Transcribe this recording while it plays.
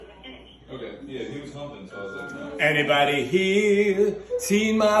Yeah, he was humping, so I was like, no. Anybody here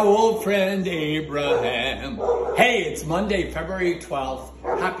seen my old friend Abraham? Hey, it's Monday, February 12th.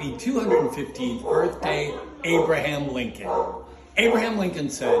 Happy 215th birthday, Abraham Lincoln. Abraham Lincoln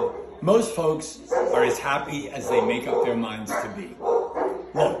said, most folks are as happy as they make up their minds to be.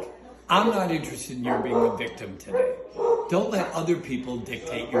 Look, I'm not interested in your being a victim today. Don't let other people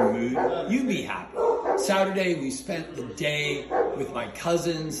dictate your mood. You be happy. Saturday, we spent the day with my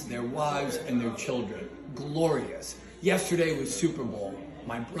cousins, their wives, and their children. Glorious. Yesterday was Super Bowl.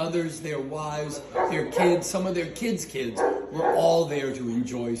 My brothers, their wives, their kids, some of their kids' kids were all there to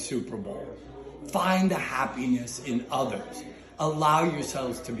enjoy Super Bowl. Find the happiness in others. Allow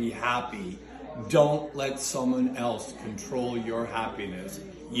yourselves to be happy. Don't let someone else control your happiness.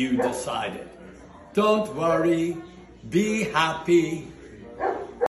 You decide it. Don't worry. Be happy.